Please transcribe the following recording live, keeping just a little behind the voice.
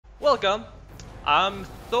Welcome. I'm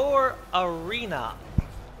Thor Arena.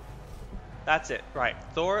 That's it, right?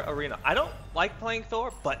 Thor Arena. I don't like playing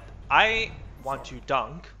Thor, but I want to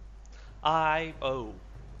dunk. I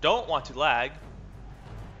don't want to lag.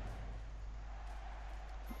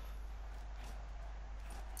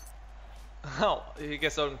 Oh, I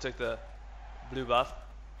guess Odin took the blue buff.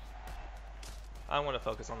 I want to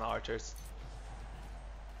focus on the archers.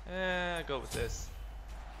 Go with this.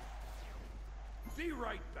 Be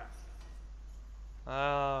right back.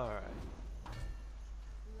 Alright.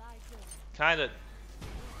 Kinda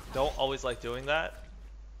don't always like doing that.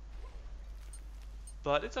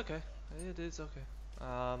 But it's okay. It is okay.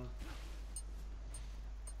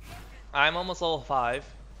 I'm almost level 5.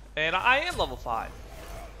 And I am level 5.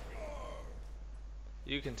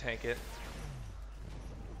 You can tank it.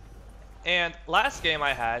 And last game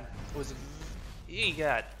I had was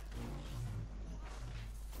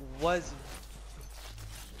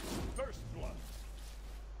First blood.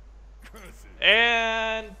 Curses.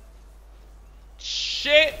 and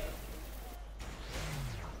shit.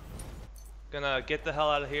 Gonna get the hell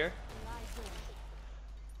out of here.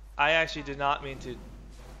 I actually did not mean to.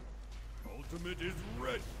 Ultimate is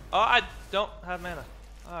ready. Oh, I don't have mana.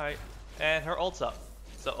 Alright. And her ult's up.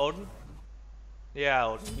 So Odin? Yeah,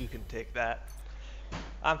 Odin, you can take that.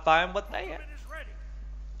 I'm fine with that. Ultimate is ready.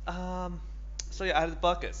 So yeah, I had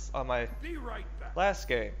Buckus on my Be right back. last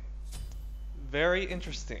game. Very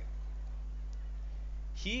interesting.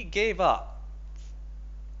 He gave up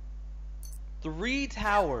 3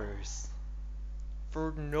 towers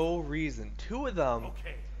for no reason. 2 of them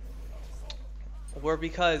Okay. were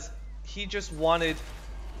because he just wanted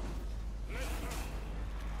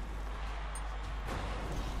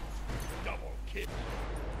Double kill.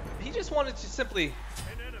 to simply, An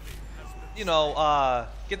enemy has been you know,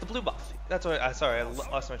 get the blue buff. That's what sorry, I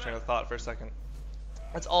lost my train of thought for a second.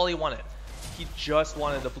 That's all he wanted. He just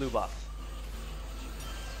wanted the blue buff.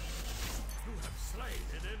 You have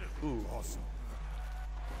slain an enemy. Ooh. Awesome.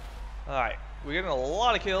 Alright, we're getting a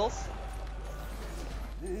lot of kills.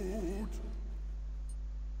 Woot.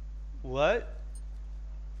 What?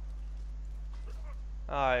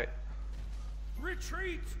 Alright.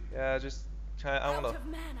 Retreat. Yeah, just try. I want to Out of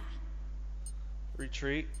mana.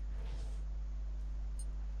 retreat.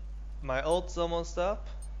 My ult's almost up.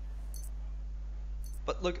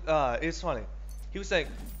 But look, it's funny. He was saying,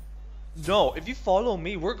 no, if you follow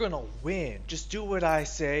me, we're gonna win. Just do what I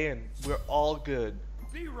say and we're all good.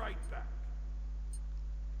 Be right back.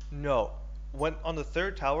 No. When on the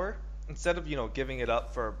 3rd tower, instead of, you know, giving it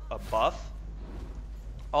up for a buff,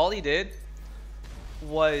 all he did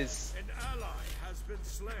was, An ally has been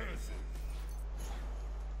slain.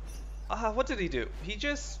 what did he do? He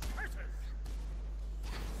just, Curses.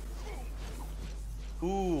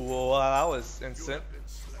 ooh, well, that was You instant. have been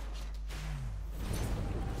slain.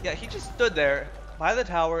 Yeah, he just stood there by the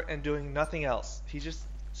tower and doing nothing else. He just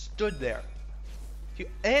stood there.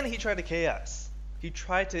 And he tried to KS. He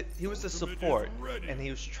was the support, and he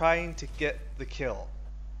was trying to get the kill.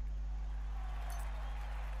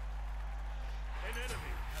 An enemy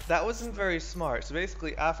has That wasn't very smart. So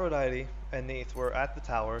basically, Aphrodite and Neith were at the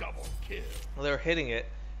tower. double kill. They were hitting it.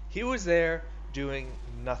 He was there doing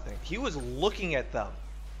nothing. He was looking at them.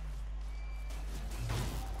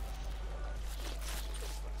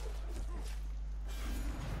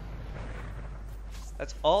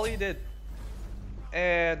 That's all he did.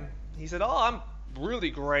 And he said, oh, I'm really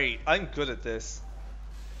great. I'm good at this.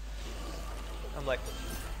 I'm like,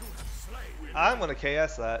 You have slain. I'm gonna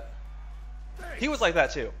KS that. He was like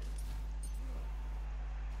that too.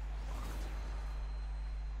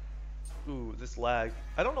 Ooh, this lag.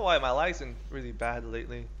 I don't know why my lag's been really bad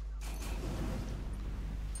lately.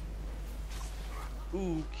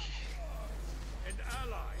 Ooh. An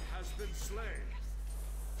ally has been slain.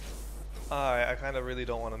 Alright, I kind of really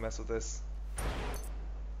don't want to mess with this.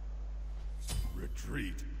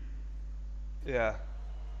 Retreat. Yeah,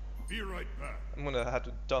 Be right back. I'm gonna have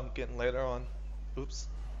to dunk it later on. Oops.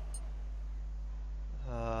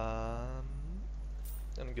 Gonna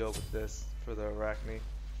go with this for the Arachne.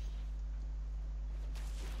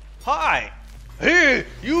 Hi! Hey,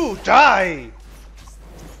 you die!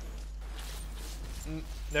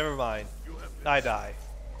 Never mind. You have been I die.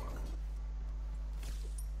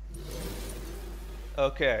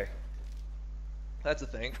 Okay. That's a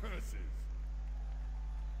thing. curses.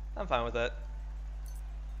 I'm fine with that.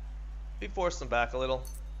 We forced them back a little.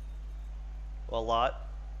 Well, a lot.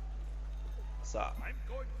 Stop. I'm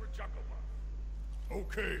going for jungle buff.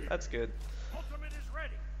 Okay. That's good. Ultimate is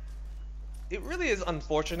ready. It really is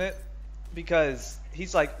unfortunate because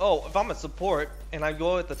he's like, oh, if I'm a support and I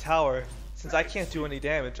go at the tower, since I can't do any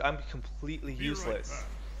damage, I'm completely Be useless. right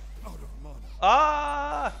back. Out of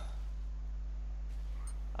mana.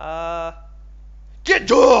 Ah! Get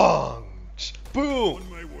dunked! Boom! On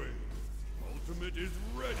my way. Ultimate is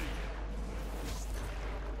ready.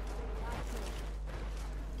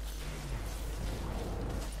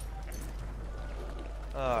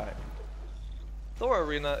 Alright. Thor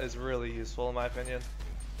Arena is really useful in my opinion.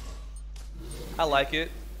 I like it.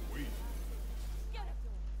 Wait.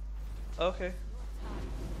 Okay.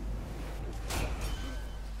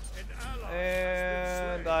 An ally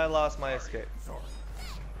And I lost my escape.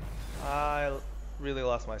 I really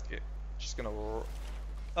lost my escape. Just gonna.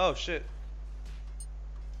 Oh shit.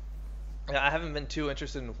 Yeah, I haven't been too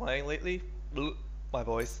interested in playing lately. My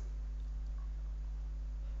voice.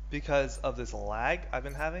 Because of this lag I've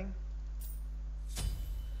been having.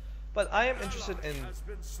 But I am interested in has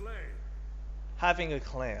been slain. having a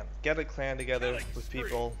clan. Get a clan together with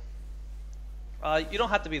people. You don't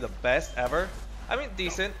have to be the best ever. I mean,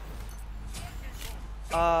 decent.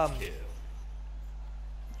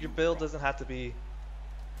 Your build doesn't have to be,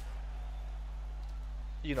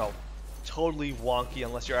 you know, totally wonky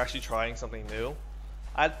unless you're actually trying something new.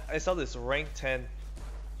 I saw this rank 10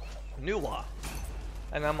 Nuwa,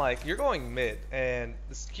 and I'm like, you're going mid, and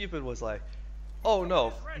this Cupid was like, oh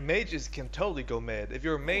no, mages can totally go mid. If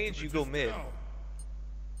you're a mage, you go mid.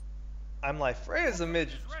 I'm like, Freya's a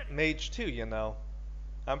mage too, you know.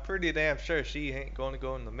 I'm pretty damn sure she ain't going to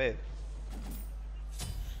go in the mid.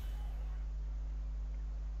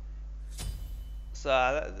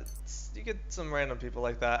 So you get some random people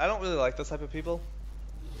like that. I don't really like those type of people.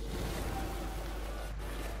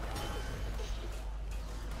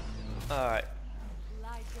 Alright.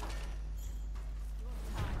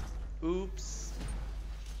 Oops.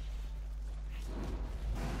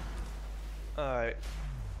 Alright.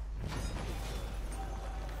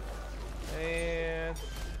 And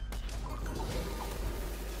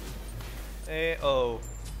oh.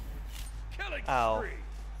 Ow.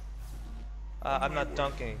 I'm not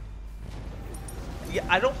dunking. Yeah,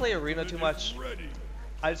 I don't play arena too much.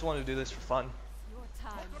 I just want to do this for fun.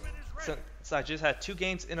 Since I just had 2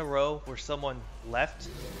 games in a row where someone left.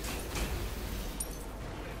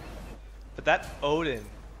 But that Odin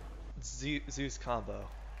Zeus combo,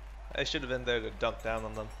 I should have been there to dunk down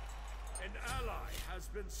on them. An ally has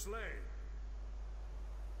been slain.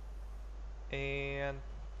 And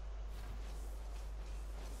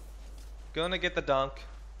gonna get the dunk.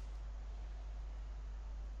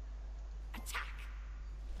 Attack.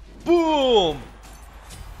 Boom!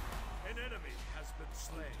 An enemy has been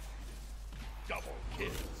slain. Double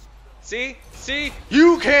kills. See,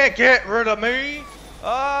 you can't get rid of me.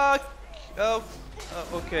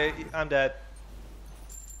 Okay, I'm dead.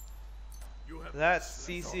 That's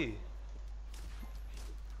CC.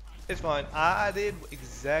 It's fine. I did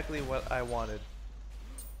exactly what I wanted.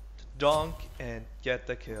 To dunk and get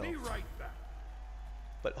the kill. Be right back.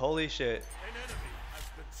 But holy shit. An enemy has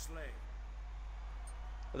been slain.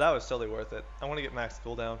 But that was totally worth it. I want to get max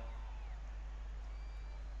cooldown.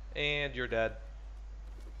 And you're dead.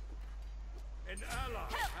 An ally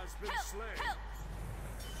has been slain.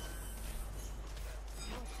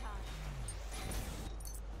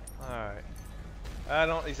 Alright. I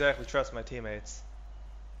don't exactly trust my teammates.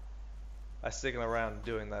 I sticking around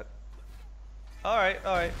doing that. Alright.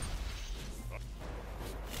 An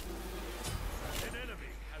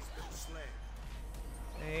enemy has been slain.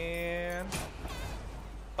 And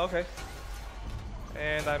okay.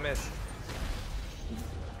 And I missed.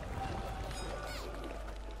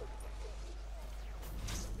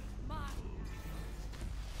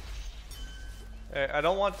 I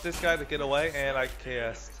don't want this guy to get away, and I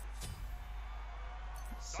KS'd.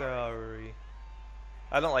 Sorry.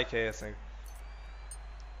 I don't like KSing.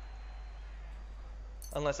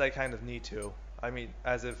 Unless I kind of need to. I mean,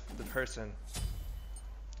 as if the person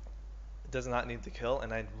does not need the kill,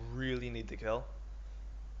 and I really need the kill.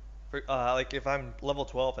 For, like if I'm level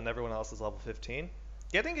 12 and everyone else is level 15,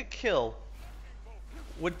 getting a kill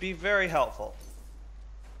would be very helpful.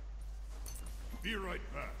 Be right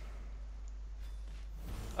back.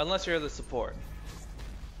 Unless you're the support.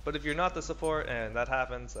 But if you're not the support and that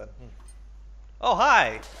happens, then... Oh,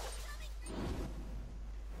 hi!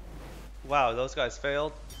 Wow, those guys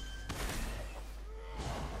failed.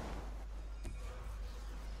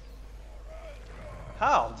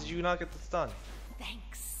 How did you not get the stun?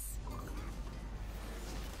 Thanks.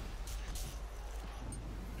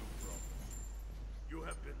 You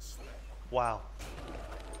have been slain. Wow.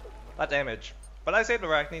 That damage. But I saved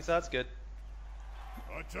Arachne, so that's good.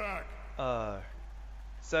 Attack.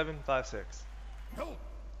 7, 5, 6. Help.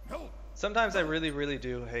 Help. Sometimes I really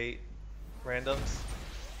do hate randoms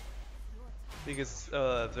because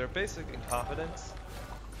they're basic incompetence.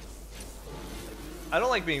 I don't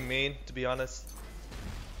like being mean, to be honest.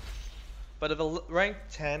 But if a rank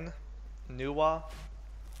 10 Nuwa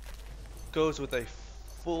goes with a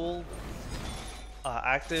full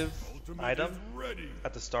active Ultimate item is ready.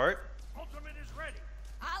 at the start Ultimate is ready.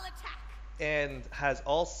 I'll attack. and has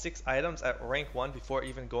all 6 items at rank 1 before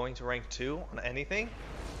even going to rank 2 on anything,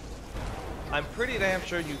 I'm pretty damn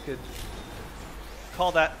sure you could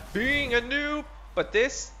call that being a noob. But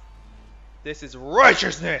this is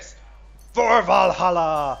righteousness for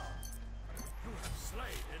Valhalla. You have slain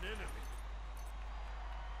an enemy.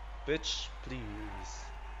 Bitch, please.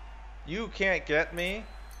 You can't get me.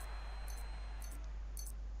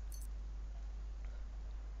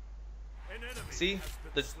 An enemy See, has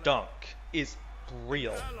been the slain. dunk is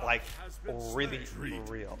real, Ally like has been really slain.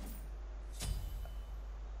 real.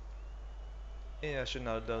 Yeah, I should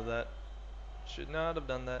not have done that. Should not have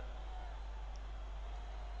done that.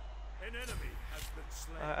 An enemy has been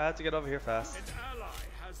slain. I had to get over here fast. An ally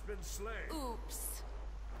has been slain. Oops.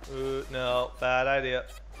 Ooh, no, bad idea.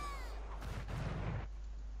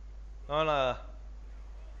 Oh no.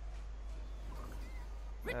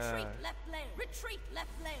 Retreat left lane. Retreat left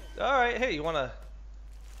lane. Alright, hey, you wanna...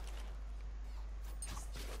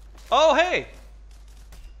 Oh, hey!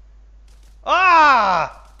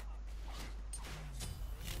 Ah!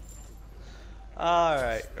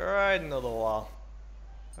 Alright, right into the wall.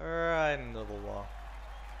 Right into the wall.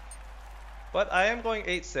 But I am going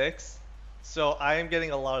 8-6, so I am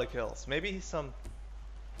getting a lot of kills. Maybe some...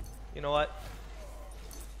 You know what?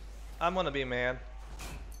 I'm gonna be a man.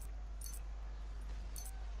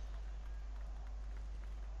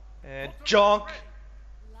 And junk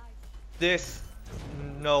this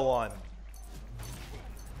no one.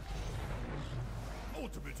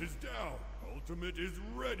 Ultimate is down. Ultimate is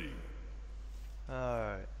ready.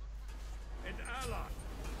 Alright. An ally.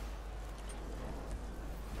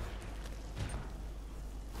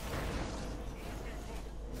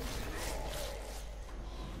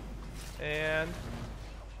 And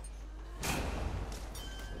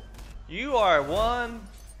you are one.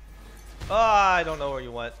 Ah, I don't know where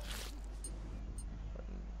you went.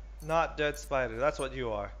 Not dead spider. That's what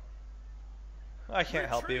you are. I can't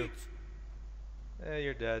help you. Retreat. Eh,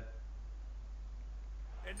 you're dead.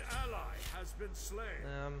 An ally has been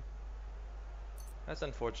slain. That's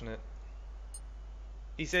unfortunate.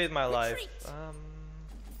 He saved my life. Retreat.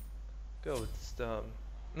 Go with stone.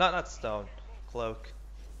 Not stone. Cloak.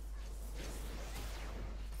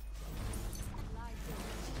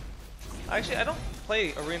 Actually, I don't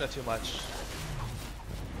play arena too much.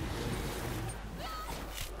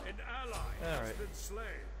 An ally has Alright. been slain.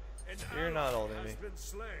 An You're ally not ulting has me. been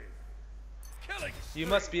slain. Killing You spree.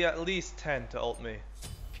 must be at least 10 to ult me.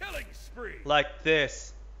 Killing spree. Like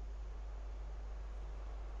this.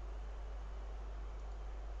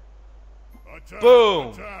 Attack. Boom.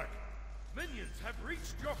 Attack. Minions have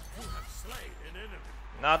reached your. You have slain an enemy.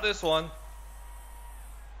 Not this one.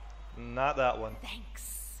 Not that one.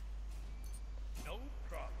 Thanks. No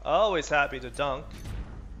problem. Always happy to dunk.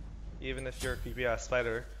 Even if you're a creepy ass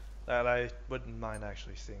spider that I wouldn't mind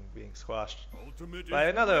actually seeing being squashed Ultimate by is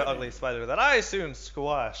another ready. ugly spider that I soon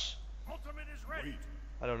squash. Ultimate is ready.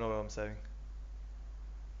 I don't know what I'm saying.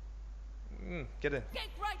 Get in. Gank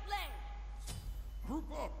right lane. Group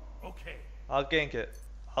up. Okay. I'll gank it.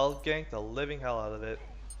 I'll gank the living hell out of it.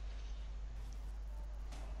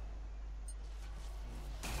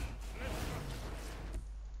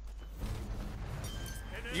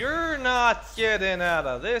 You're not getting out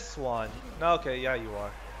of this one. Okay, yeah, you are.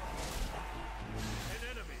 An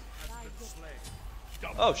enemy has been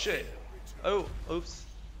slain. Oh shit. Oh, oops.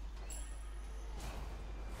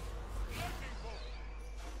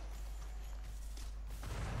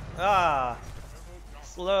 Ah,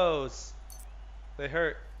 slows. They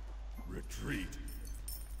hurt. Retreat.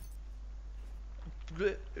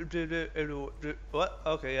 What?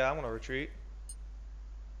 Okay, yeah, I'm gonna retreat.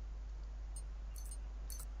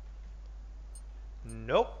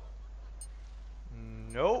 Nope.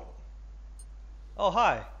 Nope. Oh,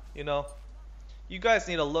 hi. You know, you guys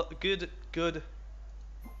need a look good.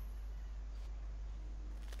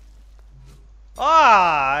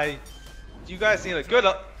 You guys need a good.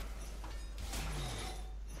 An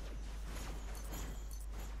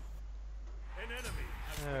enemy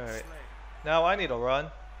has been Alright. slain. Now I need a run,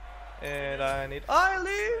 and I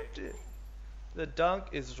lived it. The dunk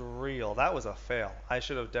is real. That was a fail. I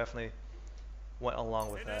should have definitely went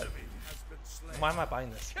along with An that. enemy has been slain. Why am I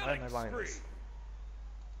buying this? Why am I Killing buying spree. this?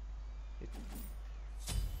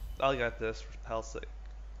 I'll get this for hell's sake.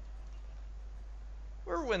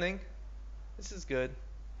 We're winning. This is good.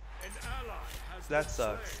 An ally has That been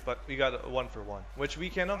sucks, slain. but we got a 1-for-1, which we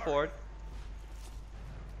can afford.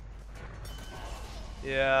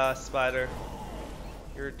 Yeah, Spider.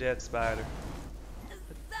 You're dead, Spider.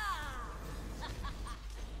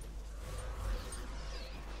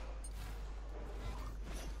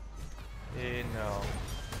 No.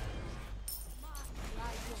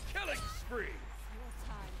 Killing spree.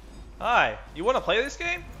 Hi, you want to play this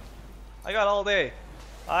game? I got all day.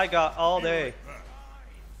 I got all day.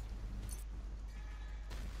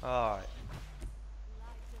 Alright.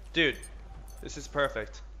 Dude, this is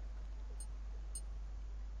perfect.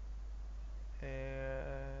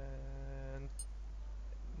 And...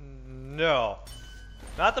 No.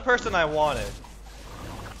 Not the person I wanted.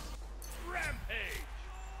 Rampage.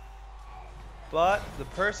 But the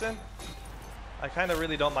person I kind of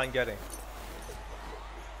really don't mind getting.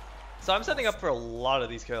 So I'm setting up for a lot of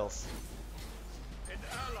these kills. An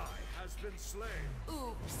ally has been slain.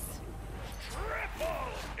 Oops. Triple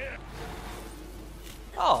hit.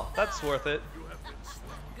 Oh, that's worth it. You have been slain.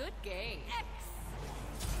 Good game. X.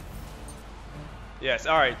 Yes,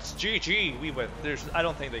 alright, it's GG, we win. I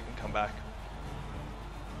don't think they can come back.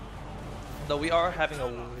 Though we are having a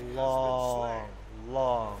long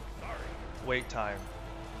wait time.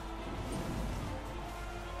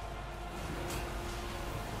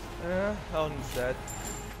 Odin's dead.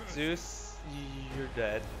 Zeus, you're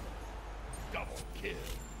dead. Double kill.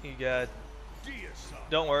 You got... Deicide.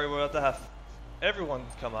 Don't worry, we're about to have everyone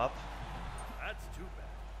come up. That's too bad.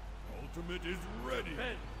 Ultimate is ready.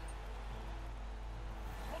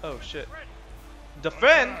 Oh shit.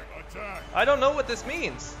 Defend? Attack. I don't know what this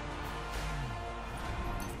means.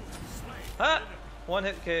 Slain. Huh? One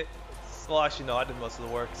hit K. Well, actually, no, I did most of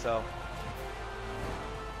the work, so.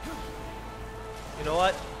 You know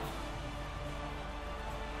what?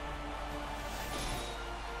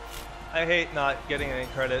 I hate not getting any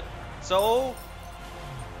credit. So,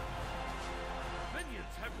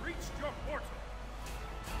 Minions have reached your portal.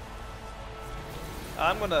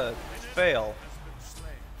 I'm gonna fail. Has been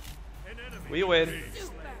slain. An enemy We win. is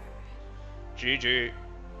slain. GG.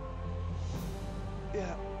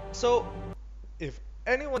 Yeah, so if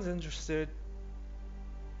anyone's interested,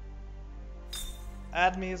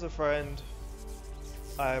 add me as a friend.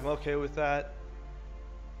 I'm okay with that.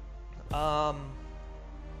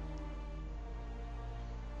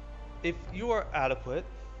 If you are adequate,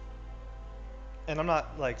 and I'm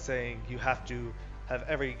not like saying you have to have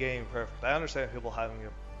every game perfect. I understand people having a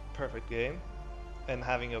perfect game and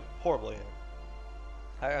having a horrible game.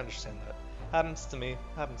 I understand that. Happens to me,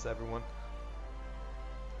 happens to everyone.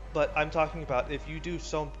 But I'm talking about if you do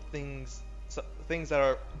some things that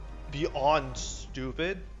are beyond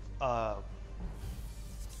stupid,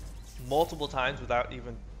 multiple times without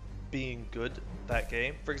even being good that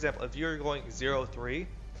game. For example, if you're going 0-3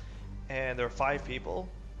 and there are 5 people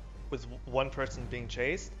with one person being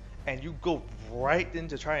chased and you go right in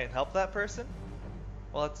to try and help that person,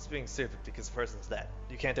 well, that's being stupid because the person's dead.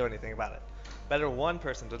 You can't do anything about it. Better one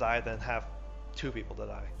person to die than have 2 people to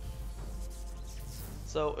die.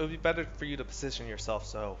 So it would be better for you to position yourself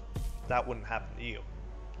so that wouldn't happen to you.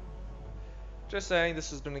 Just saying,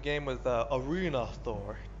 this has been a game with Arena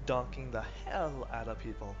Thor dunking the hell out of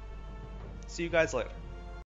people. See you guys later.